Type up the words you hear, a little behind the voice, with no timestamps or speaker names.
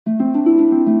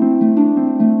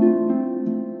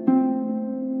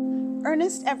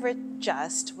Ernest Everett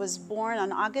Just was born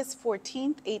on August 14,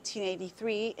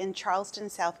 1883 in Charleston,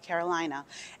 South Carolina.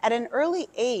 At an early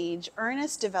age,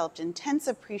 Ernest developed intense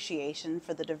appreciation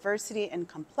for the diversity and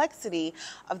complexity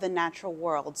of the natural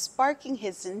world, sparking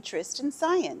his interest in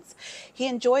science. He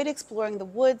enjoyed exploring the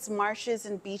woods, marshes,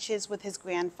 and beaches with his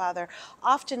grandfather,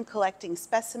 often collecting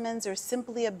specimens or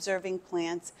simply observing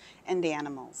plants and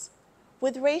animals.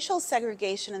 With racial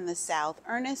segregation in the South,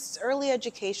 Ernest's early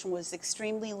education was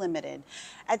extremely limited.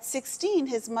 At 16,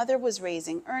 his mother was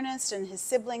raising Ernest and his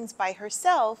siblings by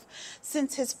herself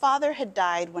since his father had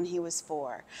died when he was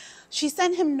 4. She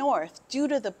sent him north due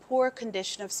to the poor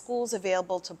condition of schools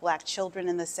available to Black children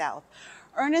in the South.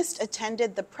 Ernest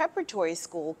attended the preparatory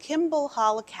school, Kimball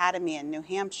Hall Academy in New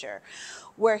Hampshire,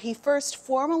 where he first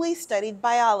formally studied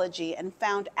biology and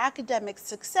found academic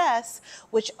success,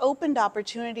 which opened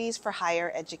opportunities for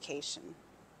higher education.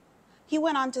 He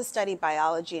went on to study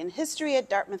biology and history at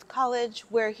Dartmouth College,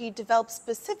 where he developed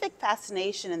specific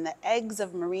fascination in the eggs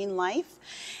of marine life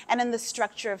and in the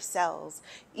structure of cells.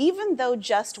 Even though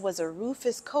Just was a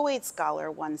Rufus Choate Scholar,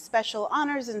 won special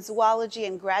honors in zoology,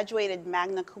 and graduated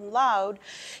magna cum laude,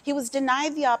 he was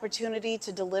denied the opportunity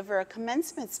to deliver a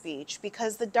commencement speech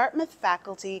because the Dartmouth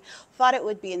faculty thought it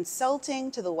would be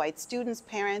insulting to the white students'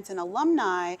 parents and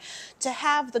alumni to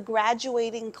have the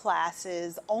graduating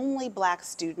class's only Black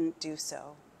student do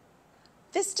so.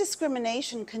 This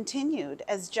discrimination continued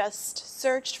as Just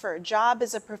searched for a job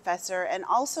as a professor and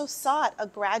also sought a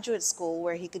graduate school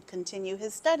where he could continue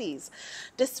his studies.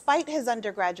 Despite his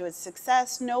undergraduate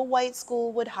success, no white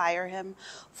school would hire him.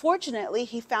 Fortunately,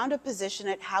 he found a position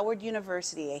at Howard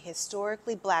University, a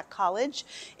historically Black college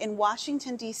in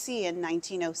Washington, D.C. in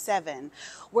 1907,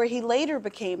 where he later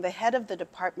became the head of the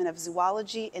Department of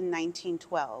Zoology in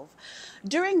 1912.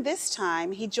 During this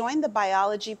time, he joined the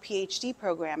biology PhD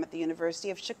program at the University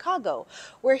of Chicago,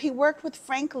 where he worked with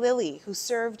Frank Lillie, who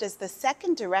served as the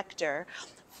second director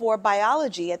for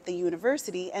biology at the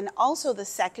university and also the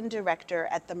second director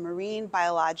at the Marine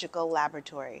Biological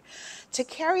Laboratory. To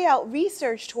carry out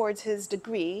research towards his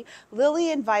degree,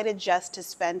 Lillie invited Just to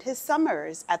spend his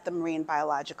summers at the Marine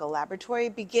Biological Laboratory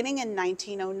beginning in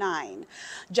 1909.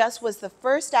 Just was the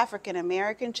first African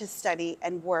American to study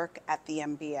and work at the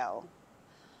MBL.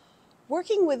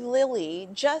 Working with Lillie,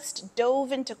 Just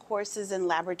dove into courses and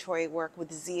laboratory work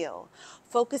with zeal.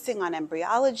 Focusing on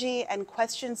embryology and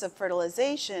questions of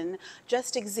fertilization,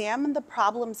 Just examined the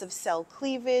problems of cell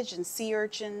cleavage in sea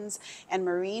urchins and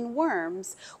marine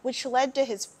worms, which led to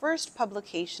his first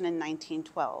publication in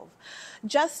 1912.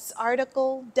 Just's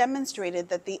article demonstrated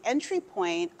that the entry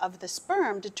point of the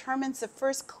sperm determines the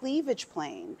first cleavage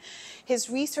plane. His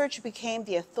research became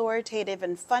the authoritative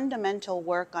and fundamental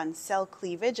work on cell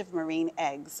cleavage of marine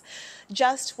eggs.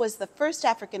 Just was the first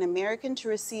African American to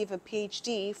receive a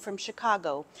PhD from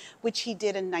Chicago, which he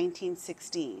did in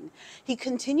 1916. He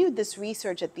continued this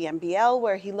research at the MBL,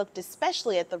 where he looked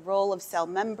especially at the role of cell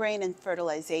membrane in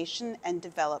fertilization and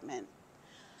development.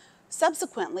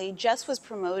 Subsequently, Just was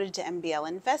promoted to MBL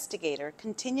investigator,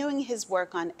 continuing his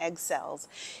work on egg cells.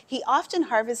 He often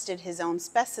harvested his own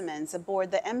specimens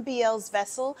aboard the MBL's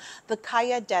vessel, the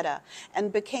Cayadetta,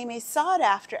 and became a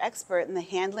sought-after expert in the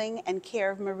handling and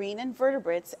care of marine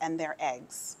invertebrates and their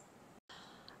eggs.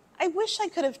 I wish I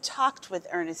could have talked with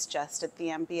Ernest Just at the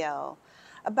MBL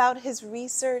about his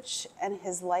research and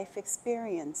his life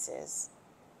experiences.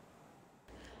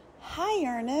 Hi,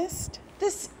 Ernest.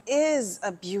 This is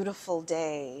a beautiful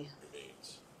day.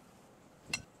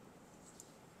 We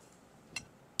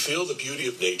feel the beauty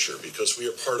of nature because we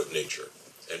are part of nature,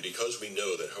 and because we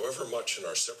know that however much in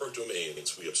our separate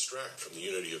domains we abstract from the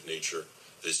unity of nature,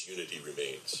 this unity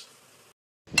remains.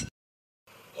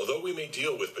 Although we may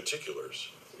deal with particulars,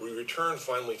 we return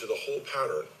finally to the whole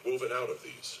pattern woven out of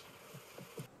these.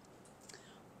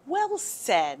 Well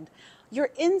said. Your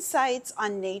insights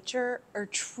on nature are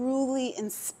truly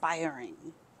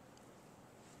inspiring.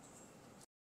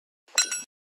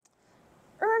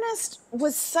 Ernest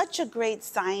was such a great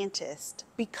scientist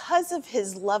because of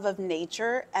his love of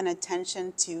nature and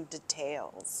attention to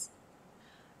details.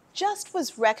 Just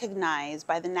was recognized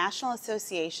by the National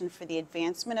Association for the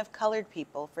Advancement of Colored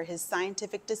People for his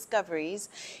scientific discoveries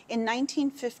in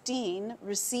 1915,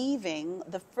 receiving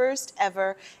the first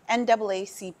ever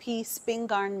NAACP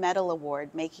Spingarn Medal Award,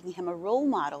 making him a role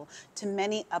model to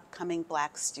many upcoming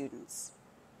Black students.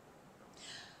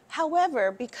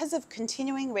 However, because of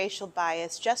continuing racial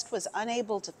bias, Just was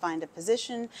unable to find a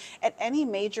position at any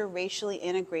major racially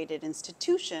integrated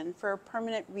institution for a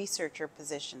permanent researcher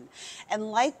position, and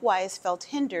likewise felt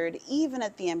hindered even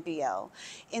at the MBL.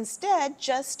 Instead,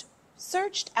 Just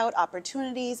searched out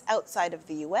opportunities outside of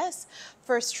the U.S.,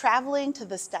 first traveling to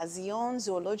the Stazione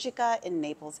Zoologica in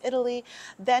Naples, Italy,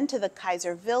 then to the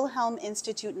Kaiser Wilhelm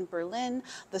Institute in Berlin,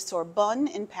 the Sorbonne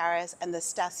in Paris, and the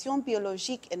Station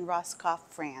Biologique in Roscoff,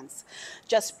 France.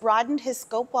 Just broadened his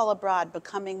scope while abroad,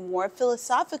 becoming more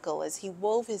philosophical as he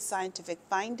wove his scientific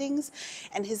findings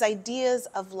and his ideas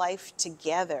of life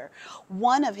together.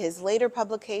 One of his later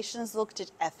publications looked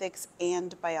at ethics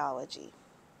and biology.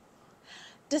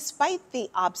 Despite the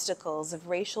obstacles of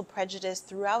racial prejudice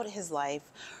throughout his life,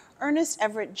 Ernest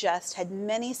Everett Just had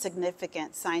many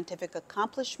significant scientific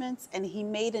accomplishments, and he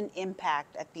made an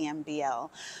impact at the MBL.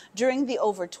 During the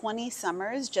over 20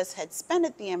 summers Just had spent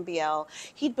at the MBL,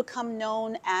 he'd become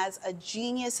known as a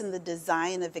genius in the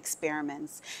design of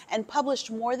experiments and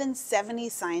published more than 70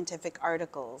 scientific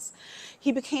articles.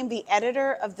 He became the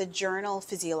editor of the journal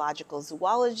Physiological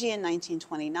Zoology in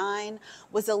 1929,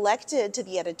 was elected to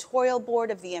the editorial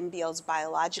board of the MBL's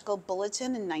Biological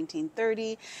Bulletin in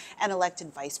 1930, and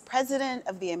elected vice president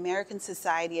of the American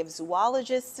Society of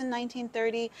Zoologists in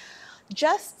 1930.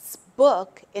 Just's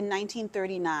book in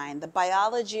 1939, The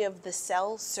Biology of the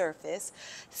Cell Surface,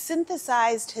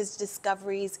 synthesized his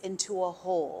discoveries into a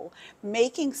whole,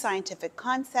 making scientific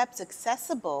concepts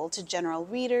accessible to general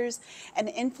readers and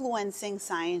influencing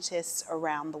scientists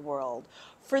around the world.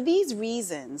 For these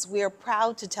reasons, we are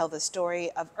proud to tell the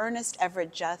story of Ernest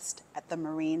Everett Just at the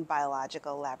Marine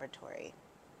Biological Laboratory.